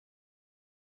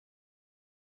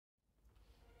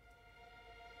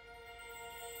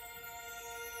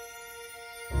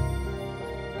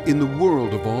In the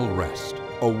world of Alrest,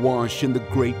 awash in the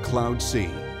great cloud sea,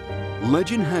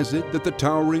 legend has it that the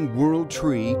towering world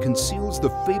tree conceals the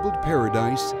fabled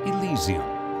paradise Elysium.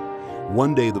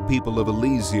 One day the people of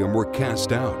Elysium were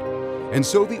cast out, and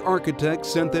so the architect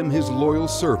sent them his loyal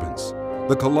servants,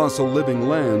 the colossal living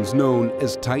lands known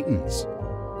as Titans.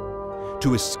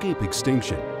 To escape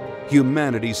extinction,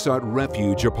 humanity sought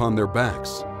refuge upon their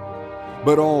backs.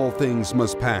 But all things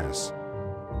must pass,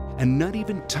 and not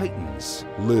even Titans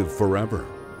live forever.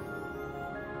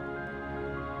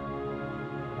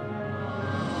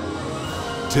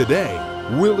 Today,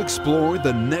 we'll explore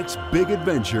the next big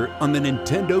adventure on the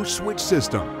Nintendo Switch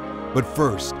system. But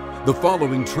first, the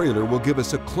following trailer will give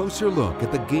us a closer look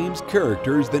at the game's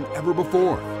characters than ever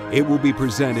before. It will be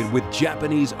presented with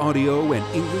Japanese audio and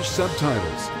English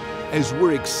subtitles, as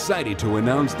we're excited to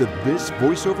announce that this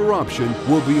voiceover option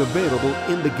will be available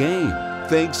in the game,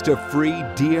 thanks to free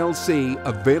DLC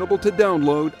available to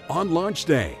download on launch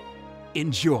day.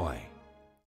 Enjoy!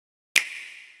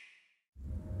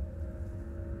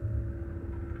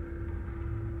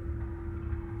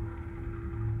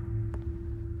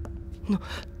 No.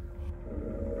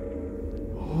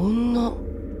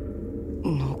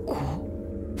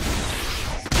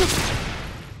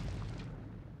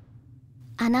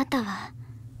あなたは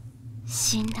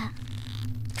死んだ。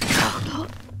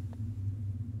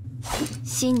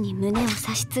真に胸を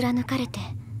差し貫かれて、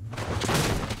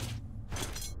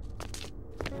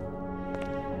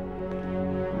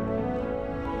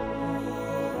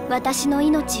私の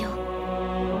命を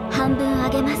半分あ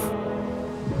げます。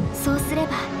そうすれば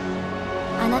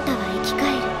あなたは生き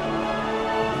返る。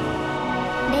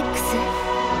レックス、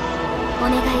お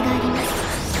願いがあります。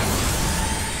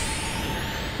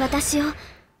私を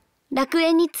楽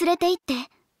園に連れて行って。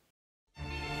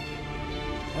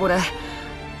俺、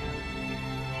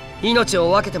命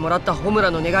を分けてもらったホムラ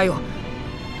の願いを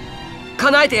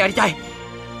叶えてやりたい。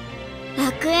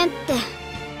楽園って、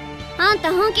あん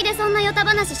た本気でそんなヨタ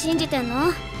話信じてん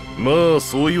の？まあ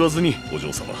そう言わずに、お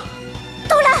嬢様。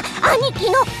トラ兄貴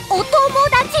のお友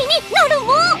達になる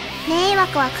もん。迷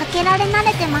惑はかけられ慣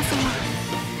れてますも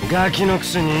ん。ガキのく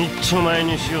せに一丁前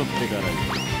にしよってからに。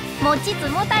持ちつ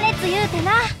持たれつ言うて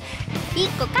な。一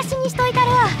個貸しにしといた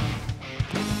るわ。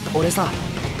俺さ、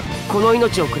この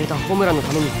命をくれたホムラの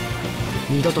ために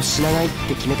二度と死なないっ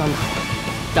て決めたんだ。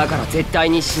だから絶対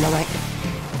に死なない。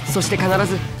そして必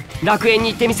ず楽園に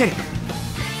行ってみせる。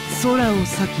空を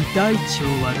裂き大地を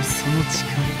割るその力、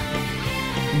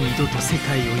二度と世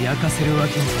界を焼かせるわ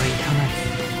けにはいかない。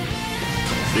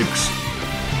レックス、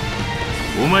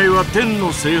お前は天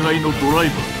の聖杯のドライ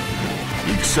バー。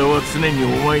戦は常にお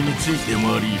前について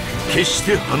回り、決し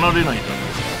て離れないだろ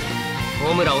う。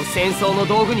ホムラを戦争の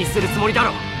道具にするつもりだ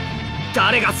ろう。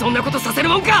誰がそんなことさせる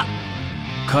もんか。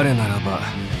彼ならば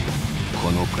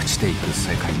この朽ちていく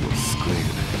世界を救え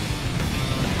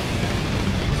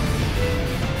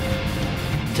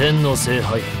る。天の聖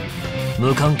杯、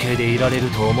無関係でいられる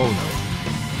と思うな。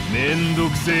めんど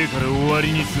くせえから終わ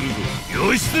りにするぞ、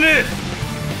義経。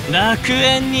楽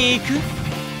園に行く？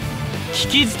聞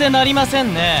き捨てなりませ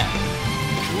んね。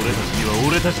俺たちには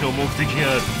俺たちの目的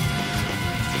がある。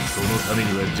そのため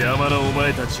には邪魔なお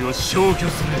前たちを消去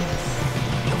する。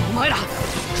お前ら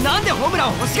なんでホムラ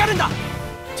を欲しがるんだ。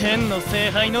天の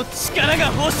聖杯の力が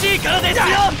欲しいからですよ。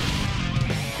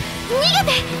逃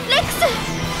げてレックス、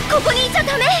ここにいちゃ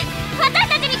ダメ。私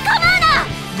たちに構うな。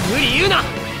無理言うな。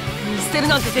見捨てる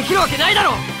なんてできるわけないだ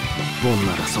ろ。ボン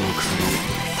ならその薬を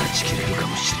断ち切れるか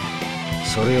もしれない。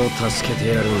それを助けて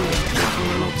やるんが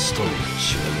俺の務めと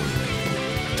注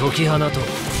文。解き放とう、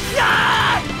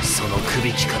そのく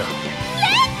びきから。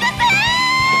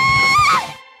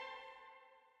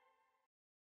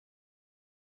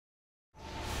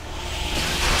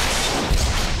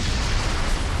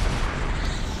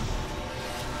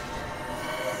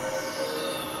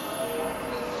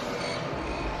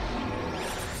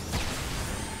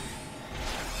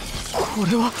こ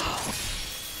れは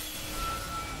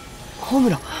ホム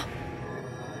ラ。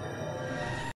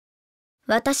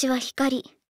私は光。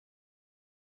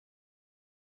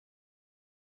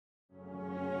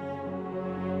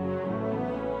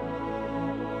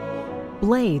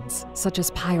Blades, such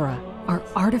as Pyra, are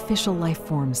artificial life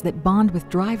forms that bond with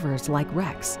drivers like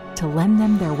Rex to lend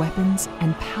them their weapons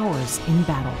and powers in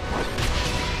battle.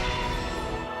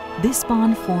 This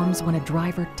bond forms when a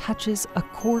driver touches a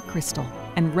core crystal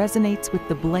and resonates with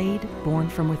the blade born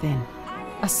from within.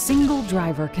 A single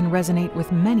driver can resonate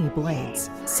with many blades,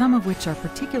 some of which are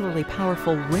particularly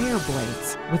powerful rare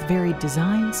blades with varied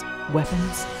designs,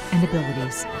 weapons, and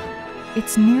abilities.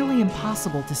 It's nearly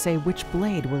impossible to say which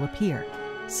blade will appear.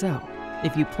 So,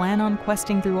 if you plan on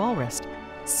questing through Alrest,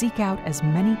 Seek out as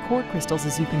many core crystals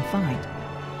as you can find.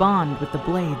 Bond with the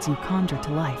blades you conjure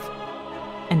to life.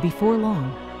 And before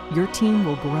long, your team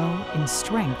will grow in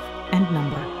strength and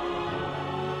number.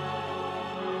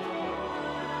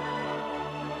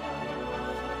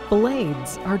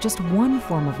 Blades are just one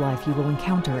form of life you will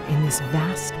encounter in this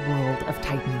vast world of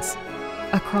titans.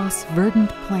 Across verdant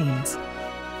plains,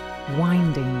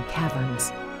 winding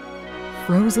caverns,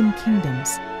 frozen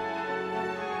kingdoms,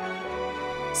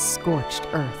 scorched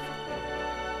earth,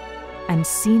 and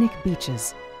scenic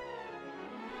beaches,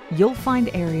 you'll find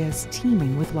areas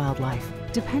teeming with wildlife.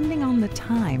 Depending on the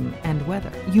time and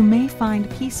weather, you may find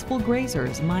peaceful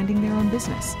grazers minding their own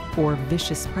business, or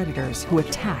vicious predators who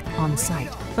attack on sight.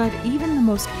 But even the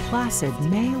most placid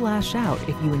may lash out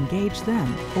if you engage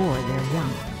them or their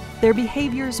young. Their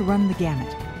behaviors run the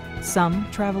gamut. Some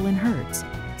travel in herds,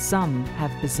 some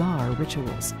have bizarre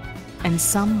rituals, and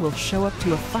some will show up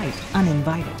to a fight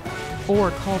uninvited,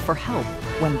 or call for help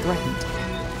when threatened.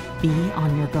 Be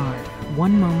on your guard.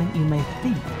 One moment you may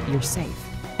think you're safe,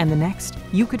 and the next,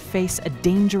 you could face a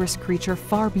dangerous creature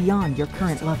far beyond your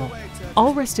current level.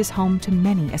 Alrest is home to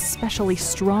many especially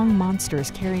strong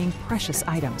monsters carrying precious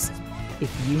items.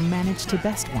 If you manage to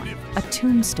best one, a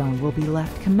tombstone will be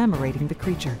left commemorating the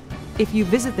creature. If you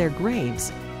visit their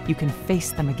graves, you can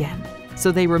face them again,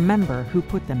 so they remember who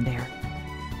put them there.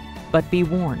 But be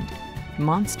warned,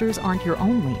 monsters aren't your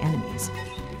only enemies.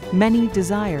 Many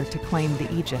desire to claim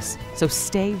the Aegis, so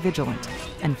stay vigilant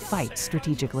and fight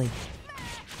strategically.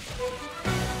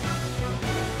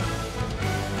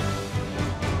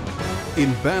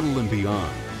 In Battle and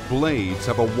Beyond, blades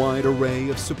have a wide array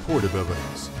of support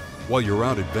abilities. While you're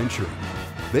out adventuring,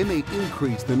 they may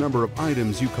increase the number of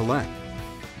items you collect,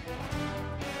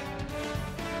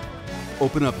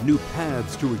 open up new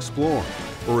paths to explore,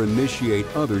 or initiate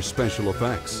other special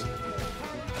effects.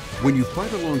 When you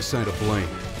fight alongside a blade,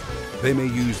 they may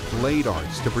use blade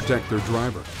arts to protect their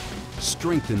driver,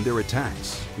 strengthen their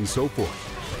attacks, and so forth.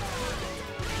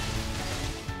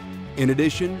 In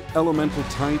addition, elemental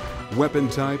type, weapon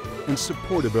type, and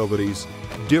support abilities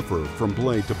differ from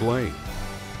blade to blade.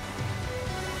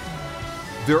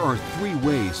 There are 3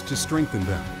 ways to strengthen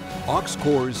them. Aux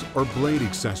cores are blade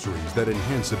accessories that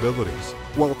enhance abilities,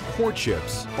 while core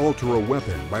chips alter a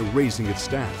weapon by raising its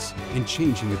stats and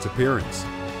changing its appearance.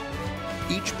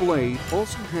 Each blade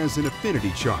also has an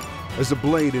affinity chart. As a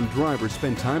blade and driver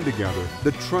spend time together,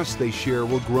 the trust they share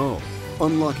will grow,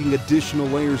 unlocking additional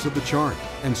layers of the chart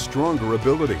and stronger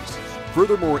abilities.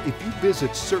 Furthermore, if you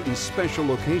visit certain special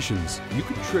locations, you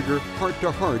can trigger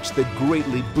heart-to-hearts that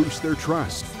greatly boost their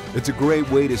trust. It's a great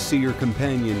way to see your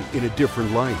companion in a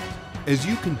different light. As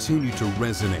you continue to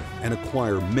resonate and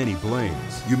acquire many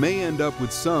blades, you may end up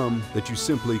with some that you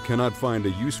simply cannot find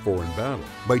a use for in battle.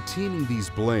 By teaming these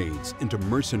blades into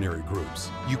mercenary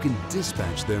groups, you can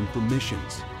dispatch them for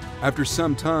missions. After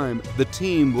some time, the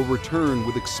team will return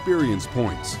with experience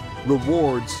points,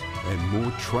 rewards, and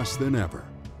more trust than ever.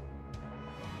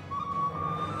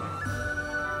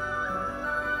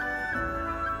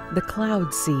 The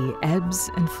Cloud Sea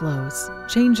ebbs and flows,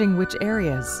 changing which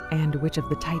areas and which of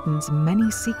the Titan's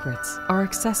many secrets are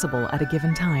accessible at a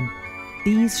given time.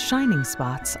 These shining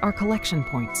spots are collection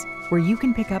points, where you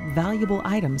can pick up valuable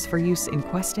items for use in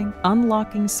questing,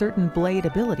 unlocking certain blade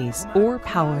abilities, or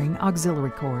powering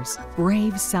auxiliary cores.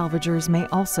 Brave salvagers may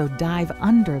also dive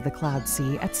under the Cloud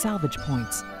Sea at salvage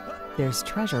points. There's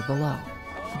treasure below,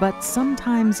 but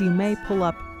sometimes you may pull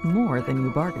up more than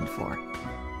you bargained for.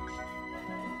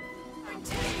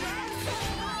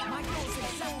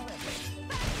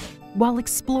 While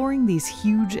exploring these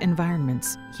huge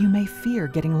environments, you may fear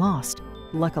getting lost.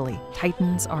 Luckily,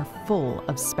 Titans are full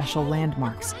of special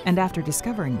landmarks, and after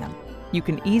discovering them, you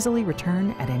can easily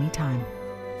return at any time.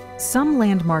 Some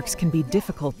landmarks can be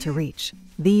difficult to reach.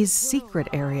 These secret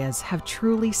areas have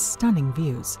truly stunning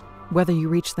views, whether you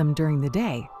reach them during the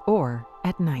day or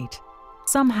at night.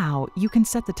 Somehow, you can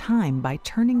set the time by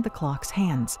turning the clock's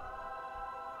hands.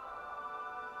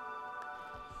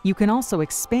 You can also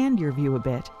expand your view a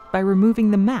bit by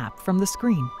removing the map from the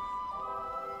screen.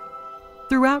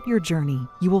 Throughout your journey,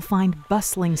 you will find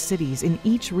bustling cities in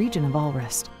each region of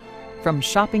Alrest. From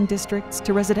shopping districts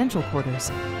to residential quarters,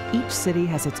 each city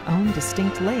has its own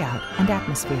distinct layout and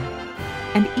atmosphere.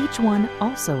 And each one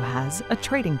also has a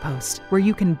trading post where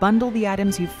you can bundle the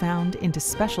items you've found into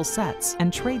special sets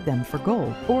and trade them for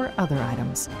gold or other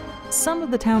items. Some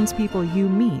of the townspeople you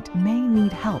meet may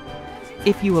need help.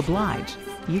 If you oblige,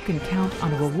 you can count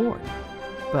on a reward.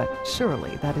 But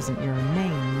surely that isn't your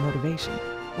main motivation,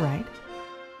 right?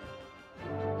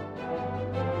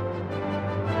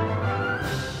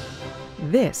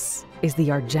 This is the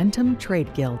Argentum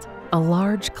Trade Guild, a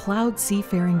large cloud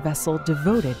seafaring vessel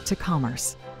devoted to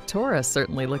commerce. Tora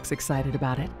certainly looks excited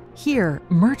about it. Here,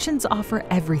 merchants offer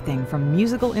everything from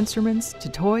musical instruments to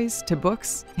toys to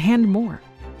books and more.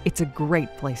 It's a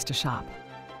great place to shop.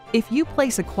 If you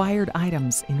place acquired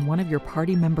items in one of your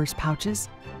party members' pouches,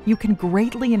 you can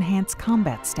greatly enhance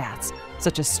combat stats,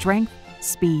 such as strength,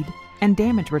 speed, and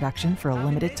damage reduction for a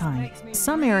limited time.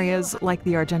 Some areas, like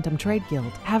the Argentum Trade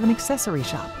Guild, have an accessory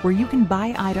shop where you can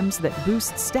buy items that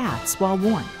boost stats while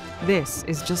worn. This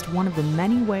is just one of the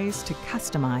many ways to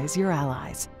customize your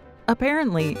allies.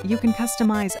 Apparently, you can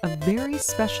customize a very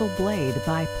special blade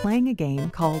by playing a game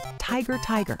called Tiger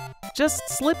Tiger. Just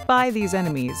slip by these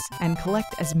enemies and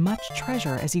collect as much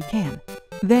treasure as you can.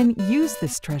 Then use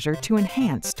this treasure to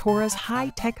enhance Tora's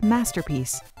high-tech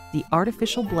masterpiece, the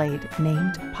artificial blade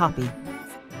named Poppy.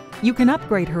 You can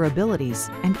upgrade her abilities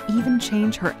and even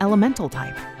change her elemental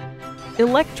type.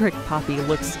 Electric Poppy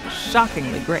looks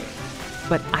shockingly great,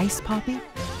 but Ice Poppy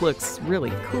looks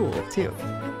really cool too.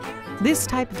 This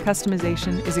type of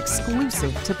customization is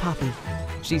exclusive to Poppy.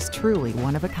 She's truly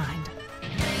one of a kind.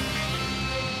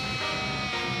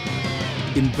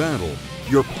 In battle,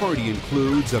 your party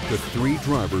includes up to 3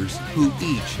 drivers who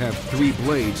each have 3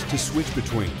 blades to switch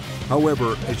between.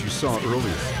 However, as you saw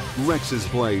earlier, Rex's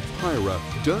blade, Pyra,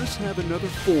 does have another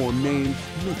form named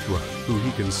Mithra, who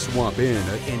he can swap in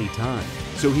at any time.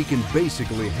 So he can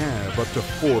basically have up to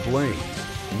 4 blades.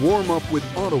 Warm up with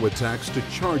auto attacks to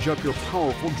charge up your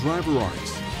powerful driver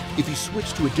arts. If you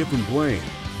switch to a different blade,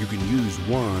 you can use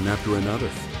one after another.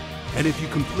 And if you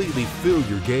completely fill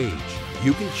your gauge,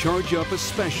 you can charge up a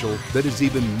special that is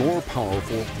even more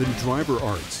powerful than driver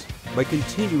arts. By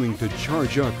continuing to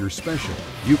charge up your special,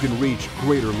 you can reach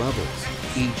greater levels,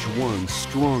 each one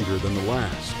stronger than the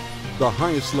last. The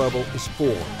highest level is 4,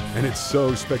 and it's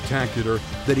so spectacular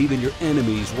that even your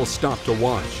enemies will stop to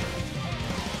watch.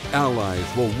 Allies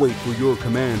will wait for your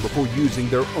command before using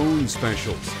their own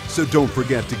specials, so don't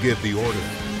forget to give the order.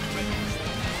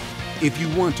 If you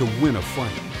want to win a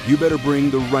fight, you better bring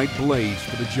the right blades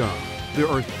for the job. There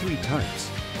are 3 types: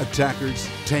 attackers,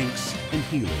 tanks, and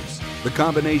healers. The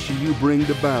combination you bring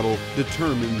to battle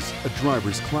determines a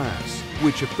driver's class,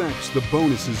 which affects the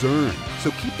bonuses earned.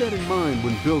 So keep that in mind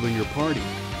when building your party.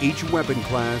 Each weapon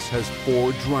class has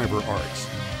 4 driver arts,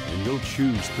 and you'll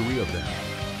choose 3 of them.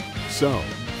 So,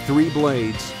 3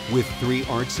 blades with 3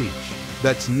 arts each.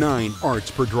 That's 9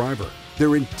 arts per driver.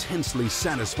 They're intensely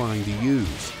satisfying to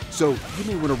use. So you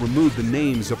may want to remove the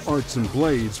names of arts and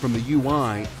blades from the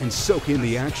UI and soak in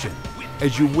the action.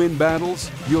 As you win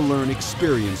battles, you'll learn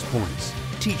experience points,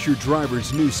 teach your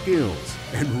drivers new skills,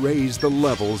 and raise the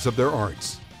levels of their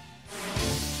arts.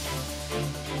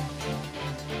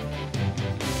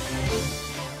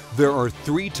 There are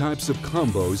 3 types of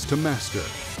combos to master.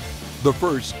 The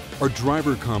first are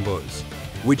driver combos,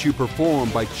 which you perform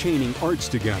by chaining arts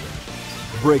together.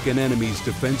 Break an enemy's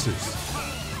defenses,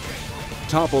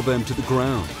 topple them to the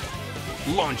ground,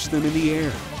 launch them in the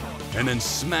air, and then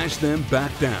smash them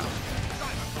back down.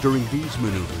 During these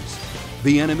maneuvers,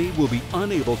 the enemy will be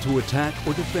unable to attack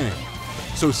or defend,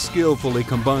 so skillfully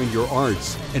combine your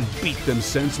arts and beat them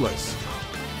senseless.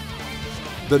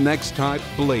 The next type,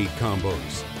 blade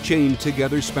combos, chain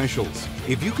together specials.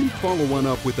 If you can follow one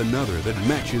up with another that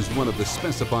matches one of the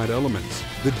specified elements,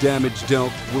 the damage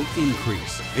dealt will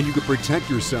increase, and you can protect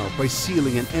yourself by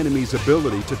sealing an enemy's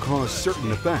ability to cause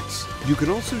certain effects. You can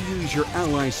also use your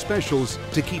ally specials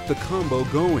to keep the combo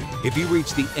going. If you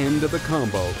reach the end of the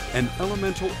combo, an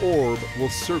elemental orb will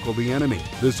circle the enemy.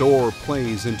 This orb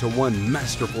plays into one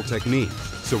masterful technique,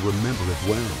 so remember it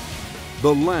well.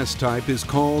 The last type is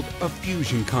called a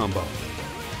fusion combo.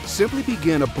 Simply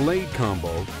begin a blade combo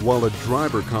while a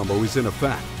driver combo is in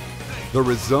effect. The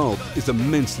result is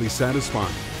immensely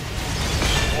satisfying.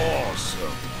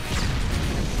 Awesome!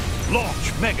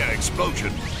 Launch Mega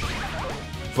Explosion!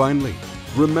 Finally,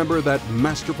 remember that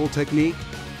masterful technique?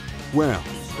 Well,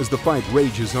 as the fight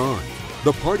rages on,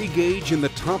 the party gauge in the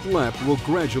top left will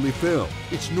gradually fill.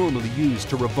 It's normally used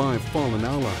to revive fallen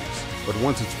allies, but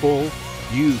once it's full,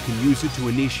 you can use it to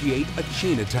initiate a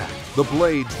chain attack. The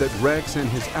blades that Rex and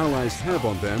his allies have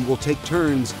on them will take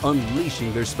turns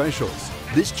unleashing their specials.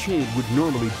 This chain would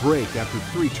normally break after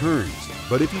 3 turns,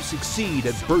 but if you succeed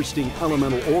at bursting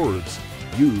elemental orbs,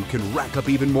 you can rack up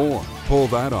even more. Pull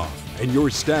that off, and your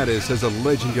status as a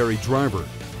legendary driver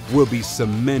will be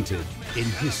cemented in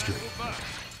history.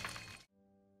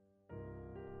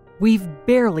 We've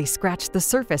barely scratched the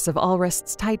surface of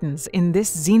Alrest's Titans in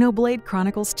this Xenoblade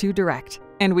Chronicles 2 Direct,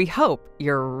 and we hope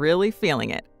you're really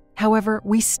feeling it. However,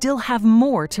 we still have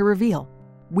more to reveal.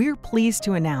 we're pleased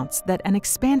to announce that an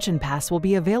expansion pass will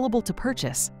be available to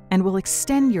purchase and will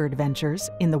extend your adventures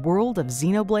in the world of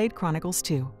Xenoblade Chronicles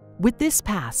 2. With this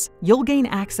pass, you'll gain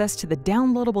access to the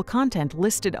downloadable content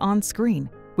listed on screen,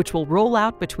 which will roll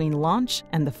out between launch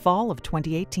and the fall of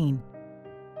 2018.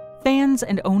 Fans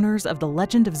and owners of the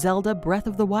Legend of Zelda Breath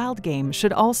of the Wild game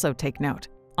should also take note.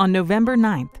 On November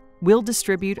 9th, we'll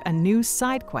distribute a new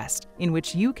side quest in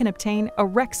which you can obtain a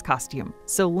Rex costume,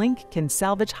 so Link can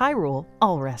salvage Hyrule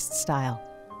Alrest style.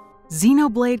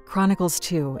 Xenoblade Chronicles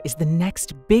 2 is the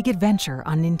next big adventure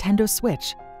on Nintendo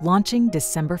Switch, launching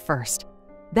December 1st.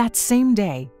 That same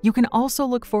day, you can also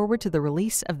look forward to the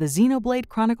release of the Xenoblade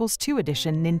Chronicles 2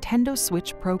 Edition Nintendo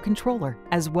Switch Pro controller,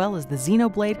 as well as the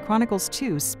Xenoblade Chronicles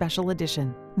 2 Special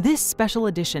Edition. This special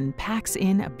edition packs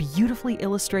in a beautifully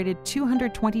illustrated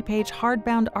 220-page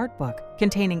hardbound art book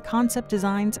containing concept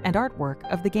designs and artwork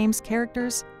of the game's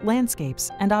characters,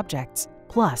 landscapes, and objects,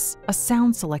 plus a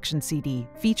sound selection CD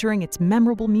featuring its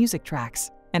memorable music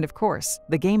tracks, and of course,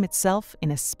 the game itself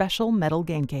in a special metal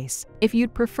game case. If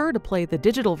you'd prefer to play the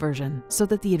digital version so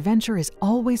that the adventure is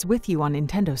always with you on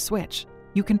Nintendo Switch,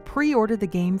 you can pre-order the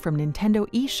game from Nintendo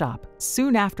eShop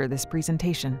soon after this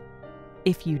presentation.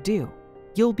 If you do,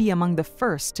 you'll be among the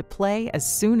first to play as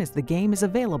soon as the game is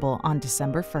available on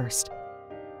December 1st.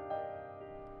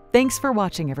 Thanks for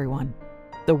watching, everyone.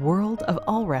 The world of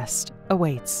Alrest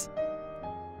awaits.